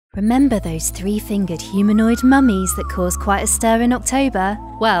Remember those three-fingered humanoid mummies that caused quite a stir in October?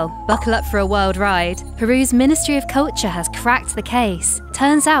 Well, buckle up for a wild ride. Peru's Ministry of Culture has cracked the case.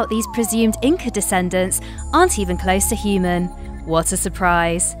 Turns out these presumed Inca descendants aren't even close to human. What a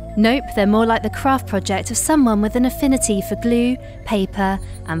surprise. Nope, they're more like the craft project of someone with an affinity for glue, paper,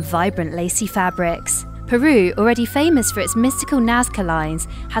 and vibrant lacy fabrics. Peru, already famous for its mystical Nazca lines,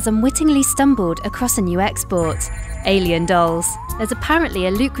 has unwittingly stumbled across a new export: alien dolls. There's apparently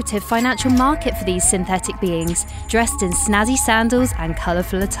a lucrative financial market for these synthetic beings, dressed in snazzy sandals and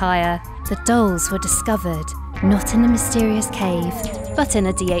colourful attire. The dolls were discovered not in a mysterious cave, but in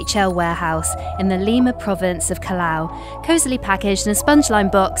a DHL warehouse in the Lima province of Callao, cosily packaged in a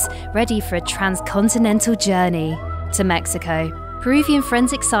sponge-lined box, ready for a transcontinental journey to Mexico. Peruvian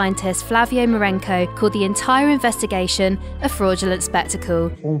forensic scientist Flavio Marenco called the entire investigation a fraudulent spectacle,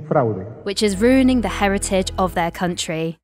 which is ruining the heritage of their country.